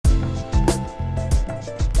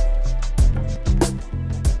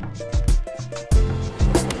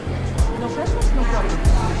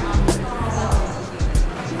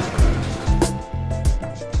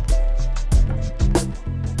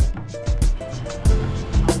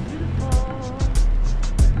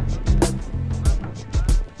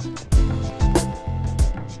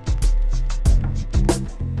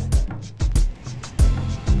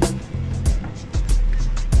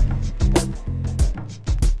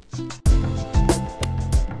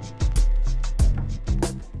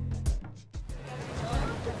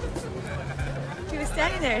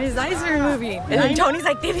there, and his eyes are moving. And then Tony's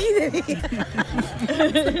like, Diddy.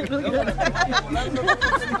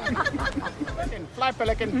 Fly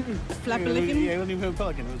pelican. Fly pelican? Yeah, it wasn't even a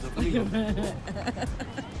pelican, it was a flamingo.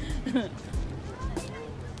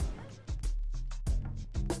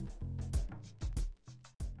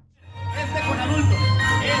 Este con adulto.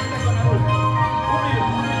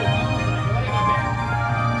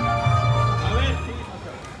 A ver, sí.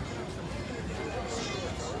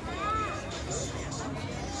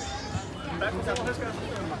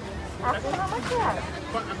 ¿A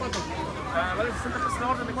cuánto? Vale 60 pesos la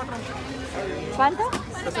orden de 4. ¿Cuánto?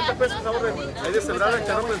 60 pesos la orden. Hay de celebrar el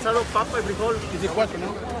charrón prensado, papa y frijol. Y de 4,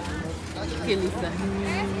 ¿no? Qué lista.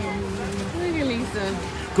 Look at Lisa.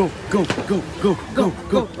 Go, go, go, go, go,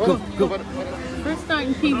 go, go, go. We're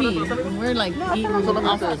starting PB. We're like eating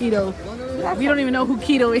off keto. We don't even know who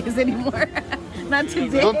keto is anymore. Not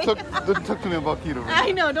today. Don't talk to me about keto. Right?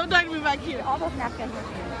 I know, don't talk to me about keto. All those napkins are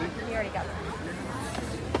here. We already got them.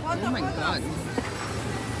 Oh my God.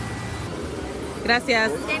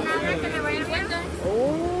 Gracias. De nada, que le vaya bien.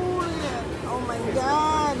 Oh my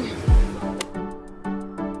God.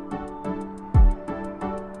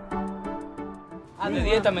 De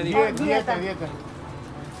dieta me dijo. Dieta. Y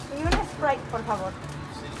una Sprite, por favor.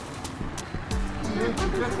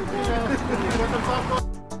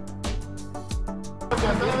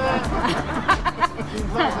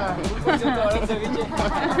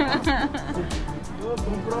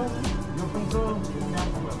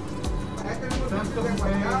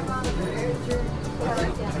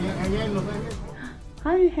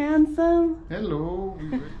 Hi, handsome. Hello.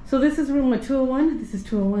 So this is room 201. This is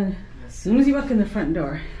 201. As soon as you walk in the front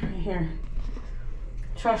door, right here,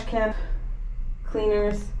 trash can,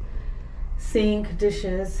 cleaners, sink,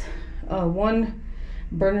 dishes, one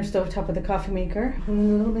burner stove top of the coffee maker, and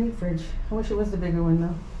a little mini fridge. I wish it was the bigger one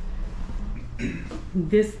though.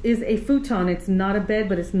 This is a futon. It's not a bed,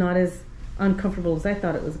 but it's not as uncomfortable as I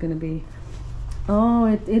thought it was going to be. Oh,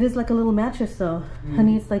 it is like a little mattress though.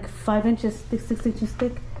 Honey, it's like 5 inches thick, 6 inches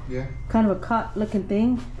thick. Yeah. Kind of a cot looking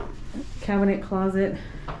thing. Cabinet, closet,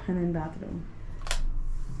 and then bathroom.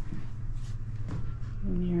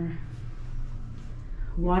 And your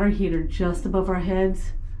water heater just above our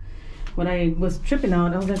heads. When I was tripping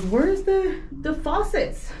out, I was like, where's the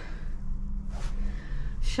faucets?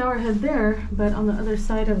 Shower head there, but on the other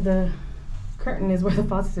side of the curtain is where the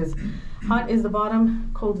faucet is. Hot is the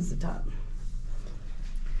bottom, cold is the top.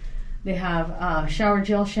 They have shower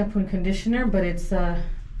gel, shampoo, and conditioner, but it's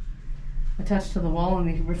attached to the wall, and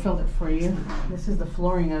they refilled it for you. This is the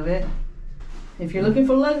flooring of it. If you're looking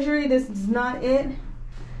for luxury, this is not it,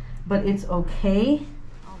 but it's okay.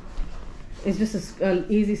 It's just an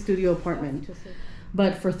easy studio apartment.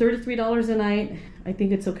 But for $33 a night, I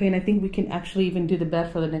think it's okay, and I think we can actually even do the bed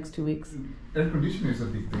for the next 2 weeks. Air conditioning is a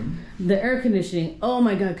big thing. The air conditioning, oh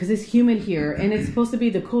my God, because it's humid here, and it's supposed to be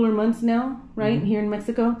the cooler months now, right, here in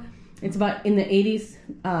Mexico. It's about in the 80s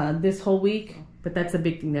this whole week, but that's a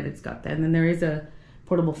big thing that it's got that. And then there is a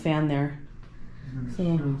portable fan there. So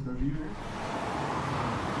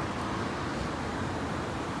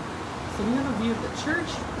we have a view of the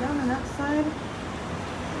church down on that side.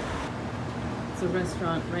 It's a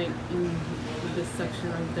restaurant right in this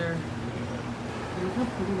section right there. And look how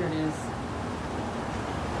pretty that is.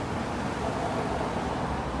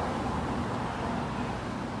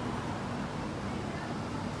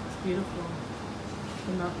 It's beautiful.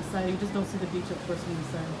 From out the side, you just don't see the beach, of course, from the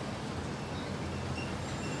side.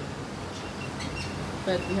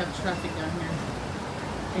 But we have traffic down here,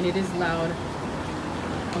 and it is loud.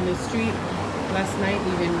 On the street last night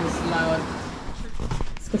even was loud.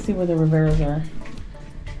 Let's go see where the Riveras are.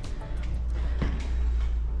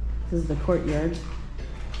 This is the courtyard.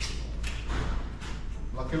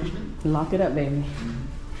 Lock everything? Lock it up, baby.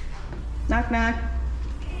 Knock, knock.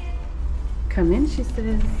 Come in, she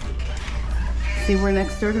says. See, we're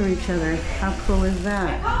next door to each other. How cool is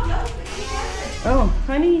that? Oh,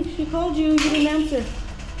 honey, she called you. You didn't answer.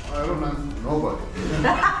 I don't know. Nobody.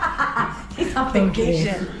 He's on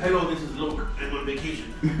vacation. Hello, this is Luke. I'm on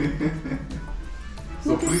vacation. So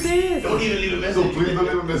Look please, at this. Don't even leave a message. so please don't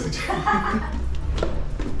leave a message.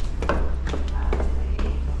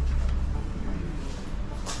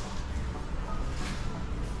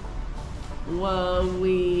 Whoa,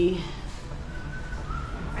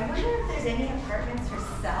 I wonder if there's any apartments for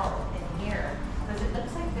sale in here, because it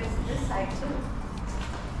looks like there's this side too.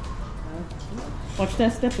 watch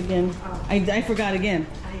that step again. I forgot again.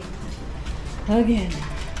 Again.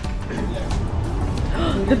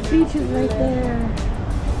 The beach is right there.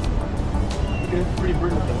 It's pretty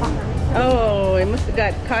burnt up. Oh, it must have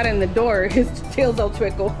got caught in the door. His tail's all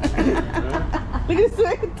twinkle. Look at his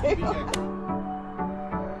tail.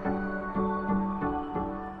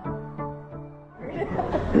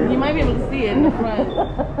 You might be able to see it in the front.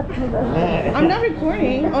 I'm not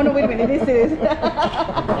recording. Oh no, wait a minute. This is.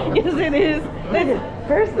 Yes, it is.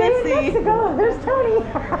 Let's see. Mexico. There's Tony.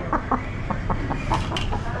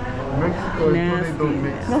 Mexico and Tony don't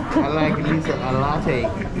mix. I like Lisa a latte.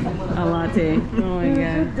 A latte. Oh my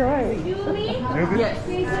god. Yes.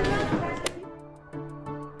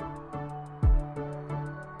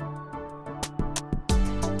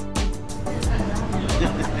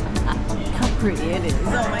 How pretty it is.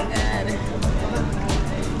 Oh my god.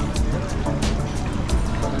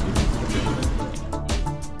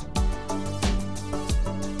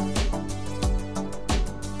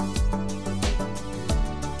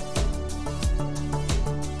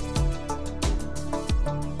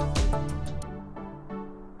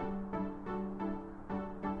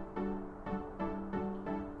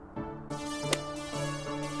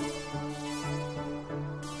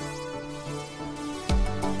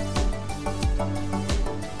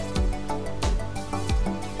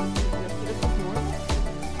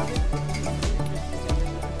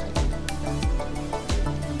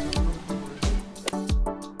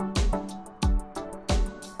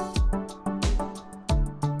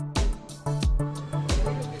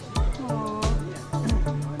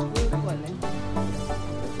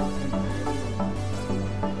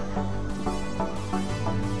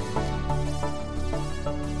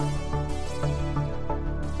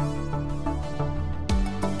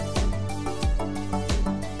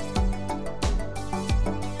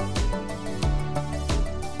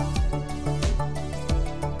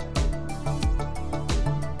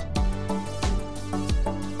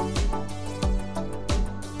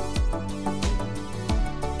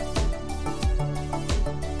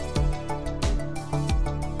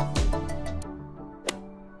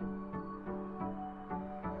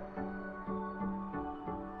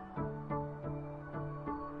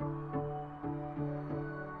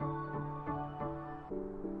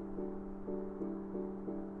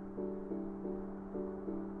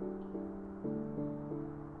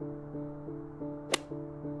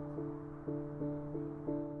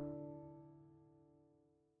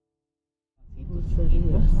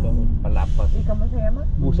 ¿Y cómo se llama?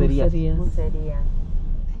 Bucerías. Bucería.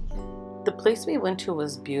 The place we went to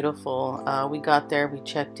was beautiful. We got there, we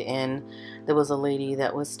checked in. There was a lady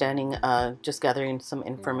that was standing, just gathering some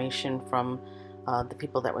information from the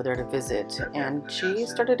people that were there to visit. And she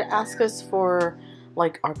started to ask us for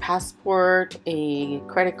like our passport, a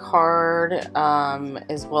credit card,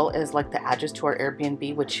 as well as like the address to our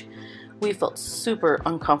Airbnb, which we felt super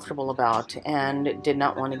uncomfortable about and did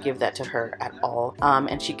not want to give that to her at all.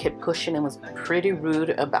 And she kept pushing and was pretty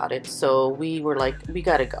rude about it. So we were like, we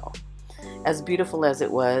gotta go. As beautiful as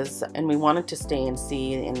it was, and we wanted to stay and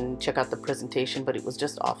see and check out the presentation, but it was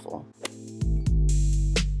just awful.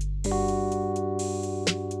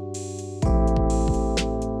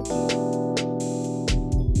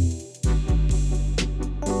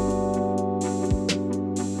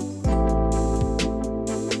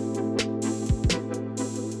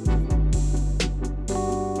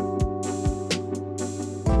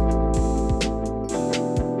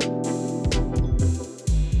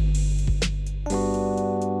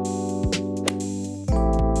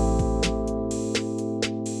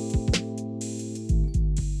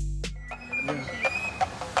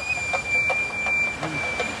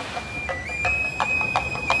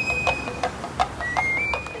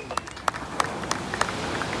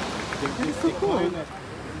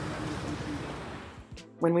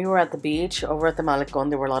 When we were at the beach over at the Malecon,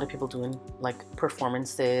 there were a lot of people doing like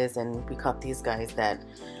performances, and we caught these guys that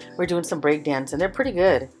were doing some breakdance, and they're pretty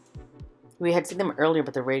good. We had seen them earlier,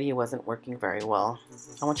 but the radio wasn't working very well.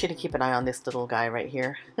 I want you to keep an eye on this little guy right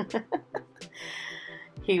here.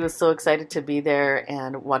 He was so excited to be there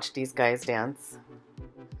and watch these guys dance.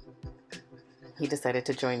 He decided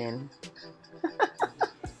to join in.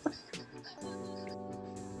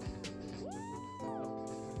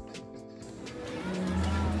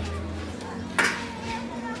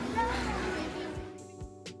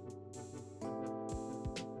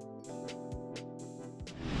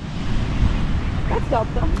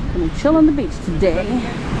 Gonna chill on the beach today.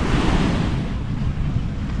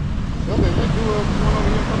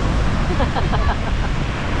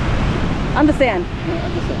 On the sand. Yeah,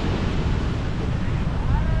 on the sand.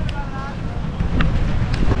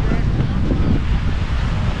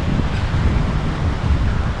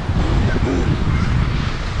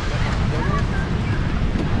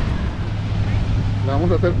 La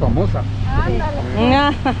vamos a hacer famosa. Ándale.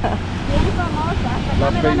 Bien famosa.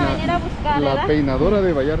 Hasta me van a venir a buscar, La peinadora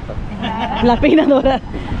de Vallarta. La peinadora.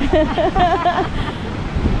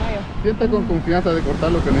 Sienta con confianza de cortar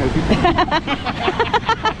lo que necesite.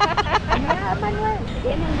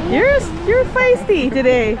 You're feisty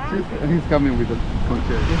today. He's coming with the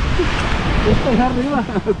concha. Está arriba.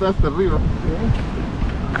 Está hasta arriba.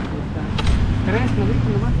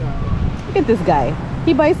 Look at this guy.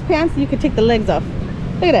 He buys pants so you can take the legs off.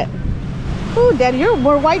 Look at that. Oh, Daddy, you're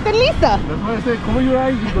more white than Lisa. That's why I said, cover your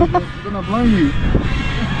eyes because it's gonna blind you.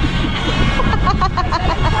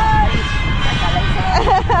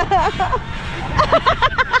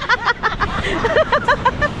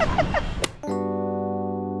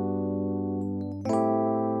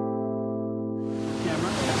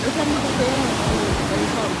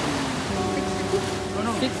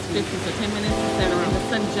 $6.50, so 10 minutes to set around. The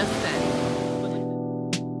sun just set.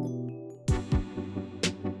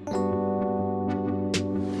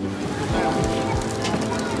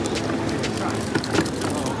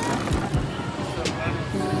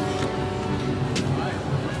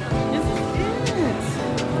 This is it.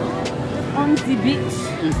 On the beach.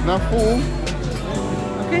 It's not full.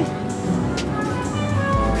 Okay.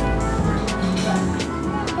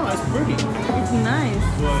 Oh, that's pretty. It's nice.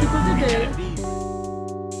 Super today.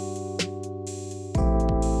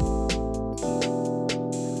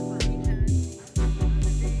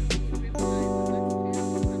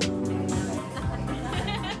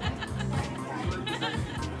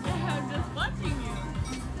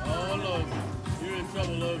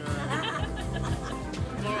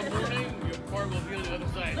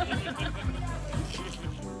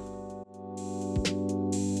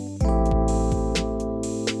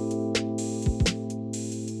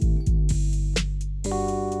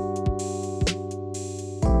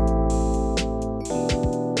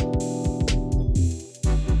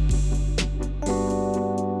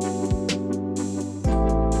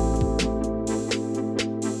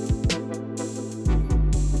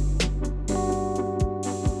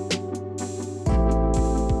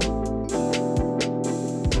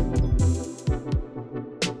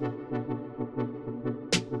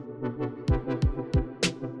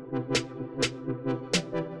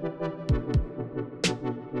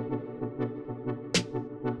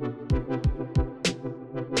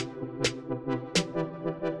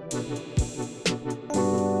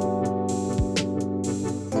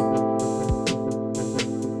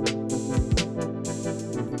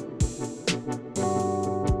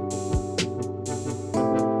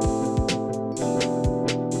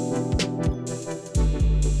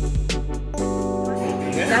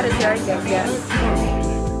 That is very good, yes.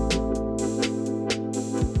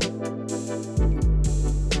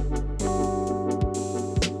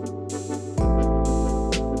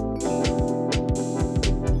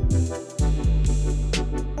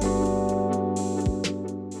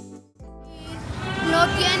 No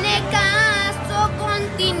tiene caso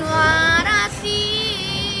continuar así.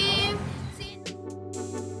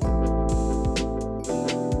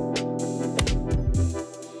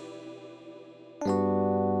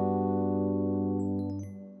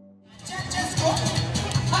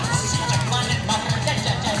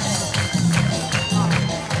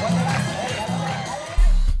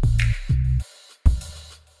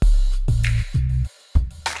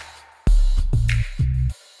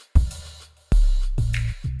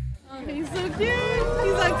 He's so cute.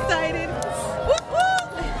 He's so excited. Woo woo!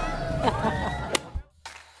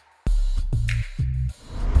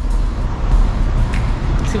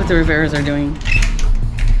 See what the Riveras are doing.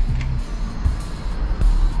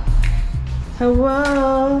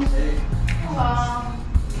 Hello. Hello.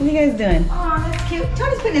 What are you guys doing? Oh, that's cute.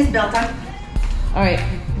 Tony's putting his belt on. All right,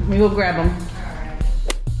 we will grab them.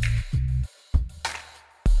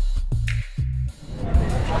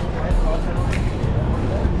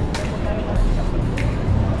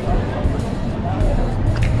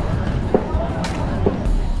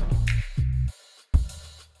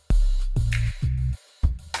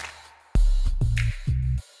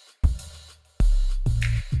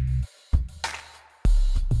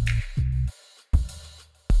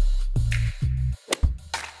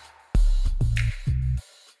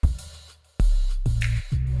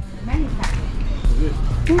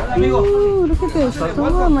 Ooh, look at this.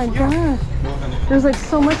 Oh my gosh. There's like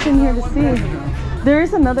so much in here to see. There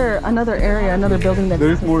is another area, another building that's...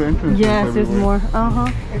 There is more entrances. Yes, there's more.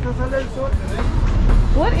 Uh-huh.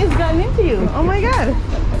 What is gotten into you? Oh my god.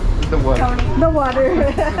 The water. The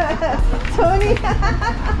water. Tony.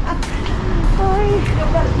 Hi.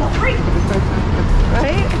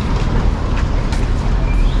 Right?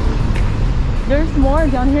 There's more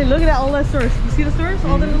down here. Look at that, all that stores. You see see the stores?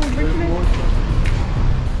 All the little bricks in it?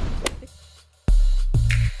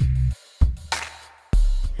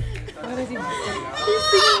 What is he? He's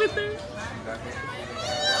singing with her.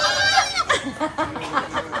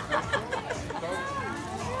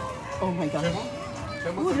 Oh my god.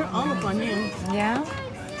 Oh, they're all up on you. Yeah?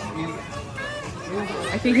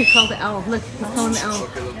 I think he called the owl. Look, he's calling the owl.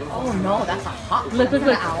 Oh no, that's a hawk. Look, look, That's look.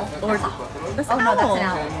 an owl. Or, that's Oh an no, owl. that's an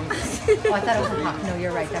owl. Oh, I thought it was a hawk. No,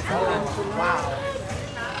 you're right. That's an owl. Wow.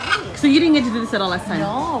 So you didn't get to do this at all last time?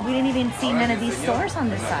 No, we didn't even see none of these stores on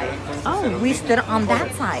this side. Oh. We stood on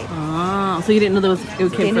that side. Oh, so you didn't know it came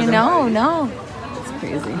for Didn't them? know, no. That's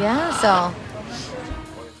crazy. Yeah, so.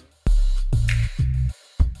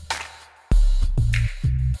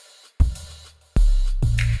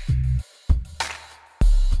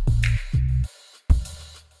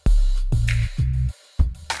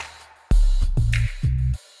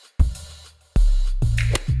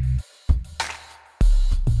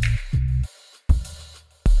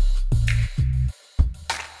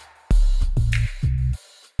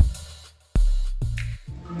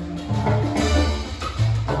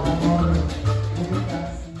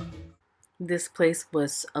 This place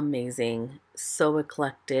was amazing, so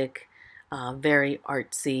eclectic, very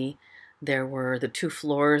artsy. There were the 2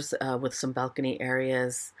 floors with some balcony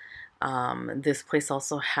areas. This place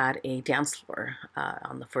also had a dance floor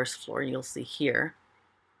on the first floor. You'll see here.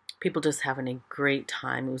 People just having a great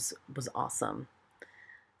time. It was awesome.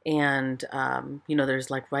 And you know,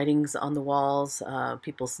 there's like writings on the walls,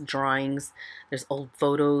 people's drawings. There's old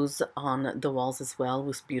photos on the walls as well. It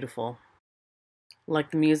was beautiful.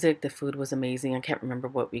 Like the music, the food was amazing. I can't remember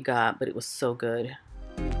what we got, but it was so good.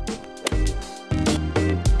 Good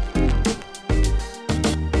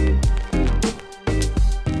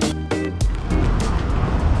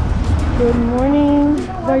morning,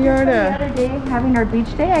 Vallarta. The other day, having our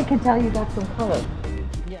beach day, I can tell you got some color.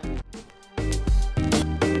 Yeah.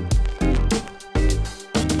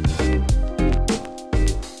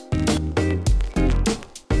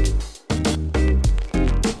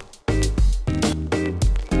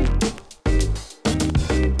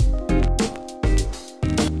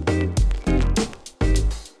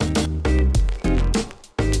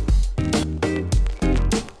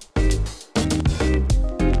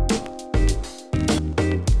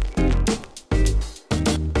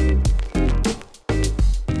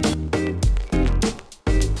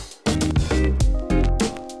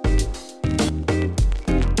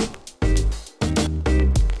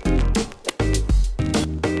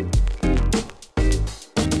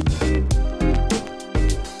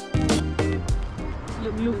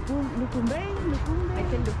 I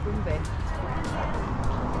think Lucumbe.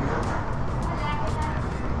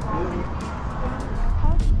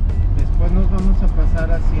 Después nos vamos a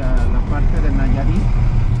pasar hacia la parte de Nayarit.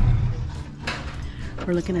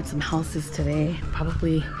 We're looking at some houses today,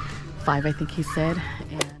 probably 5, I think he said.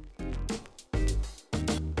 And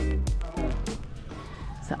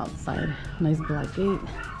it's outside, nice black gate.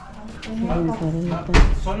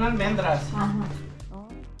 Son almendras.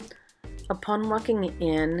 Upon walking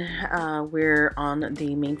in, we're on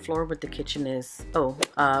the main floor where the kitchen is. Oh,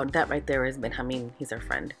 that right there is Benjamin. He's our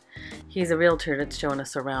friend. He's a realtor that's showing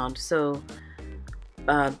us around. So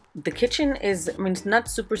the kitchen is, I mean, it's not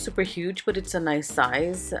super huge, but it's a nice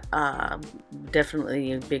size.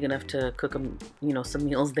 Definitely big enough to cook you know, some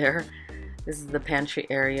meals there. This is the pantry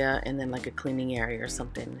area, and then like a cleaning area or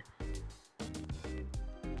something.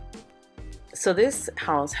 So this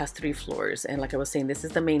house has 3 floors, and like I was saying, this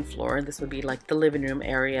is the main floor. This would be like the living room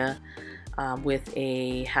area with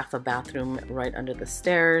half a bathroom right under the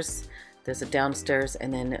stairs. There's a downstairs,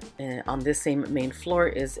 and then on this same main floor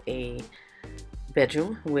is a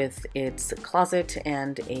bedroom with its closet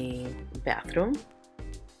and a bathroom,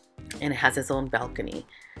 and it has its own balcony.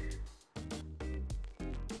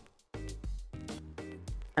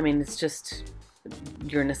 I mean, it's just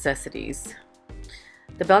your necessities.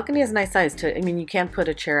 The balcony is a nice size too. I mean, you can put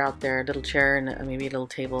a chair out there, a little chair, and maybe a little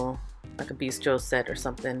table, like a bistro set or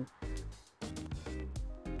something.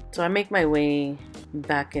 So I make my way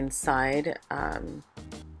back inside. I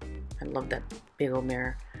love that big old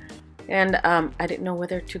mirror. And I didn't know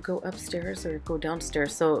whether to go upstairs or go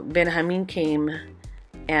downstairs. So Benjamin came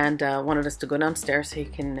and wanted us to go downstairs so he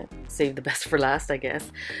can save the best for last, I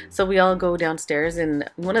guess. So we all go downstairs, and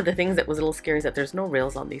one of the things that was a little scary is that there's no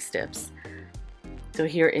rails on these steps. So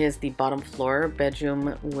here is the bottom floor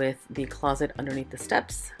bedroom with the closet underneath the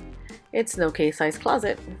steps. It's an okay size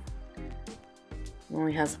closet. It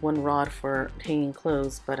only has 1 rod for hanging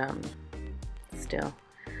clothes, but still.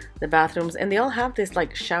 The bathrooms, and they all have this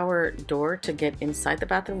like shower door to get inside the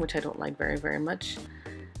bathroom, which I don't like very much.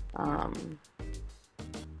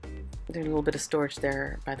 There's a little bit of storage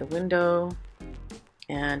there by the window.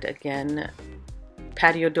 And again,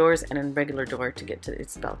 patio doors and a regular door to get to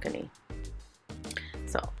its balcony.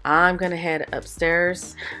 So I'm gonna head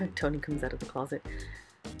upstairs. Tony comes out of the closet.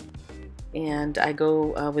 And I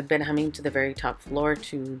go with Benjamin to the very top floor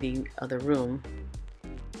to the other room.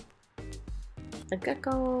 A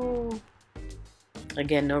gecko!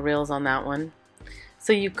 Again, no rails on that one.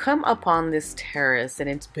 So you come up on this terrace and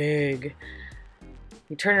it's big.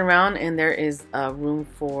 You turn around and there is a room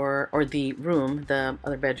for, or the room, the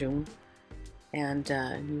other bedroom. And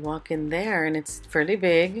you walk in there and it's fairly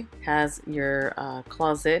big. Has your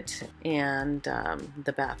closet and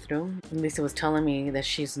the bathroom. Lisa was telling me that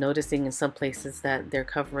she's noticing in some places that they're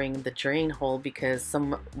covering the drain hole because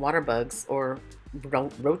some water bugs or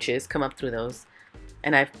roaches come up through those.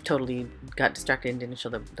 And I totally got distracted and didn't show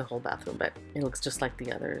the whole bathroom, but it looks just like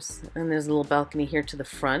the others. And there's a little balcony here to the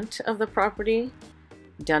front of the property,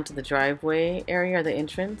 down to the driveway area, the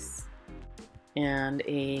entrance, and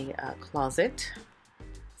a closet,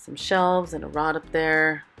 some shelves and a rod up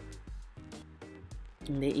there.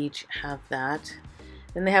 And they each have that.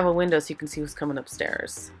 Then they have a window so you can see who's coming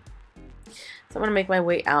upstairs. So I'm gonna make my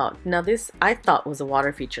way out. Now this I thought was a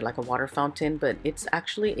water feature, like a water fountain, but it's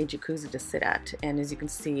actually a jacuzzi to sit at. And as you can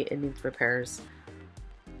see, it needs repairs.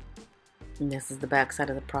 And this is the back side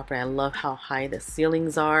of the property. I love how high the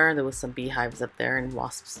ceilings are. There was some beehives up there and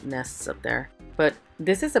wasps' nests up there. But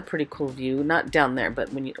this is a pretty cool view, not down there,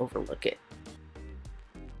 but when you overlook it.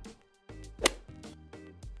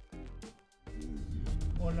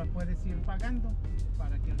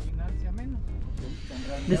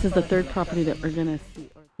 This is the third property that we're gonna see.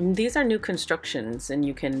 These are new constructions and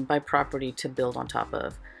you can buy property to build on top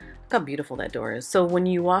of. Look how beautiful that door is. So when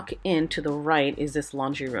you walk in to the right is this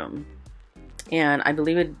laundry room. And I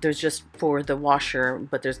believe there's just for the washer,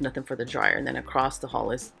 but there's nothing for the dryer. And then across the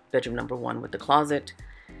hall is bedroom number 1 with the closet.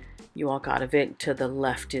 You walk out of it. To the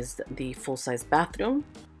left is the full-size bathroom.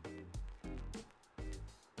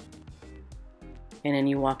 And then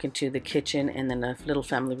you walk into the kitchen and then a little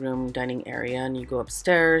family room dining area, and you go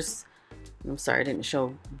upstairs. I'm sorry I didn't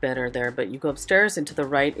show better there, but you go upstairs and to the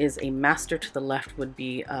right is a master. To the left would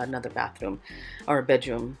be another bathroom or a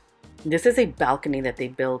bedroom. This is a balcony that they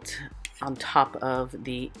built on top of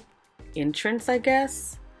the entrance, I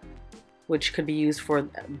guess, which could be used for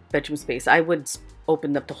bedroom space. I would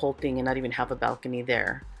open up the whole thing and not even have a balcony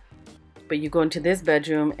there. But you go into this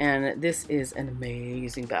bedroom and this is an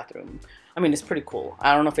amazing bathroom. I mean, it's pretty cool.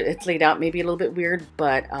 I don't know if it's laid out maybe a little bit weird,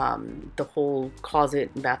 but the whole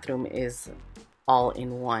closet and bathroom is all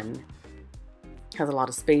in one. Has a lot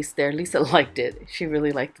of space there. Lisa liked it. She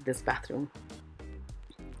really liked this bathroom.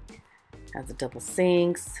 Has the double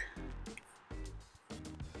sinks.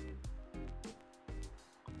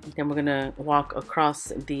 Then we're gonna walk across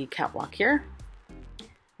the catwalk here.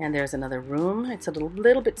 And there's another room. It's a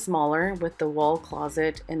little bit smaller with the wall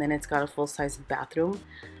closet, and then it's got a full-size bathroom.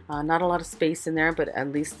 Not a lot of space in there, but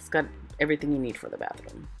at least it's got everything you need for the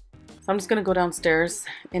bathroom. So I'm just gonna go downstairs,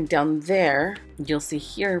 and down there, you'll see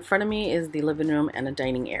here in front of me is the living room and a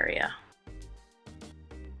dining area.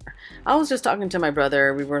 I was just talking to my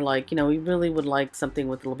brother. We were like, you know, we really would like something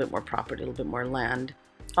with a little bit more property, a little bit more land.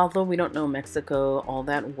 Although we don't know Mexico all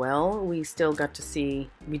that well, we still got to see,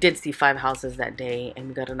 we did see 5 houses that day, and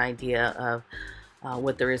we got an idea of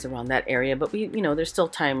what there is around that area. But we, you know, there's still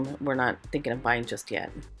time. We're not thinking of buying just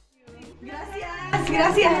yet. Gracias.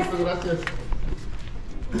 Gracias. Gracias.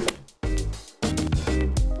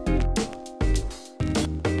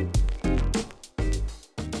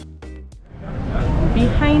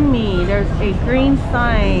 Behind me, there's a green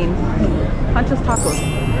sign. Pancho's Tacos.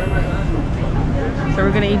 So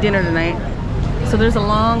we're gonna eat dinner tonight. So there's a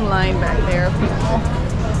long line back there of people.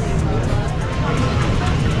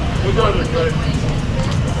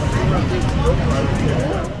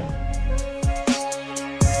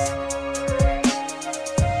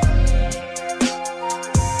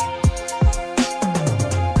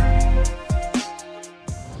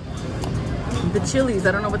 The chilies,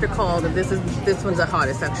 I don't know what they're called. This one's the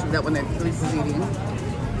hottest actually, that one that Lisa's eating.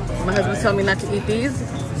 My husband's telling me not to eat these,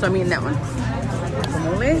 so I'm eating that one.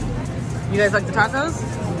 You guys like the tacos?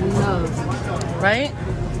 No. Right?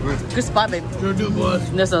 Good spot, babe. Sure do, boss.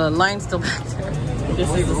 There's a line still back there. This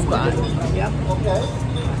is the spot. Yep. Okay.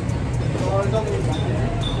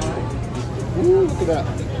 Ooh, look at that.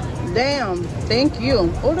 Damn. Thank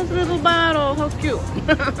you. Oh, that's a little bottle. How cute.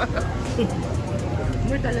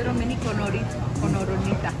 With a little mini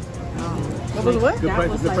coronita. What was what? The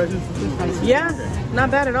price is good price. Yeah, not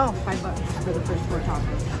bad at all. $5 for the first 4 tacos.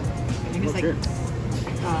 I think it's like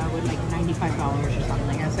with like $95 or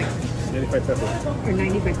something. That's like 95 pesos. Or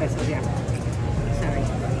 95 pesos, yeah. Sorry.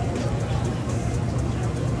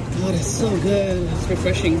 Oh, that's so good. It's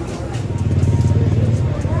refreshing.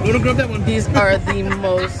 No, don't grab that one. These are the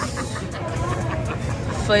most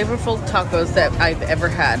flavorful tacos that I've ever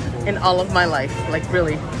had in all of my life. Like,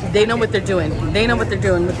 really. They know what they're doing. They know what they're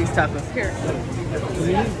doing with these tacos. Here.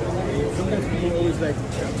 Sometimes people always like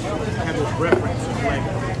have this reference of like,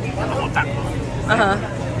 I want tacos.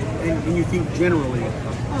 And you think generally,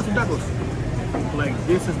 oh, it's tacos. Like,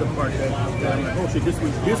 this is the part that I'm like, oh shit, this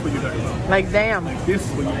what you're talking about. Like, damn. Like, this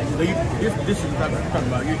is what this is what I'm talking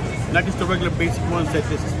about. Not just the regular basic ones that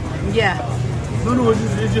just. Yeah. No,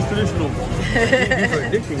 it's just traditional. These are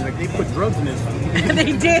addicting. Like, they put drugs in this.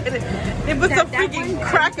 They did. They put some freaking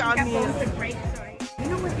crack on these. You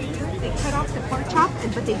know what they do? They cut off the pork chop,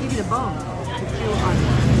 but they give you the bone.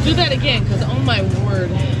 Do that again, because oh my word.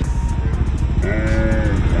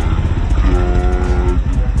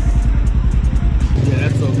 Yeah,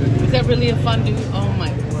 that's so good. Is that really a fondue? Oh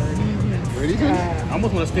my word. Ready? I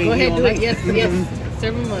almost want to stay Go here ahead, all do night. it. Yes, yes.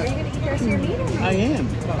 Serve them up. Are you going to eat the rest of your meat or not? I am.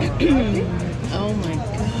 Oh my god.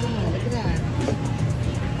 Look at that.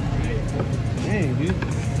 Dang, dude.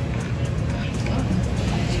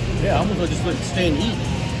 Yeah, I almost want to just like stay and eat.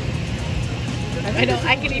 I know,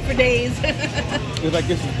 I can eat for days. It's like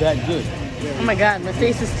this is that good. Oh my god, my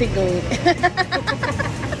face is tingling.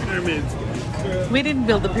 Pyramids. We didn't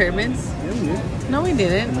build the pyramids. Yeah, we did. No, we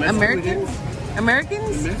didn't. In Mexico, Americans? In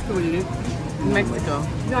Americans? Mexico, we did. In Mexico.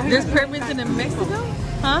 There's pyramids in Mexico?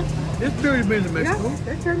 Huh? There's pyramids in Mexico. Yeah,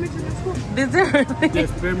 there's pyramids in Mexico. Is there really?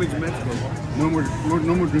 There's pyramids in Mexico. No more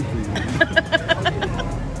drink for you.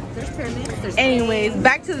 There's pyramids. There's Anyways,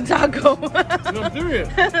 back to the taco. No, I'm serious.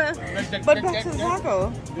 But back to the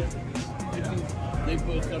taco. They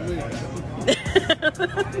put some in it.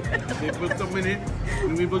 They put some in it,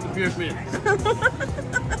 and we put the pyramid.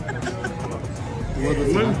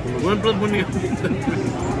 One plus one.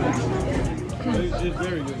 It's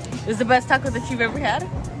very good. Is the best taco that you've ever had?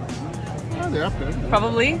 Oh, they're up there.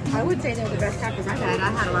 Probably. I would say they're the best tacos I've had. I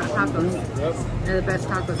had a lot of tacos. Yep. They're the best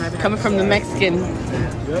tacos I've had. Coming from the Mexican.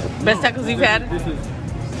 Yep. Best tacos you've had?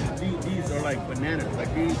 These are like bananas.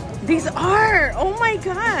 Like these. These are. Oh my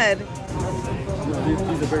god. No, these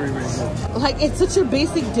are very, very good. Like, it's such a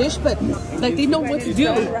basic dish, but like they know what to do.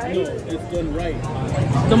 No, it's done right.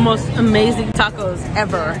 The most amazing tacos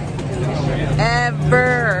ever.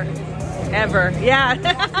 Ever. Yeah.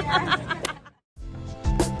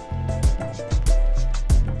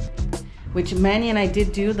 Which Manny and I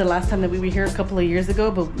did do the last time that we were here a couple of years ago,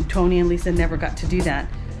 but Tony and Lisa never got to do that.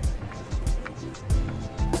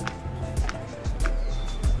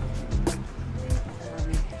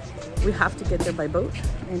 We have to get there by boat,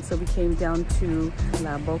 and so we came down to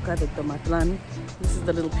La Boca de Tomatlan. This is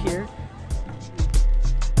the little pier.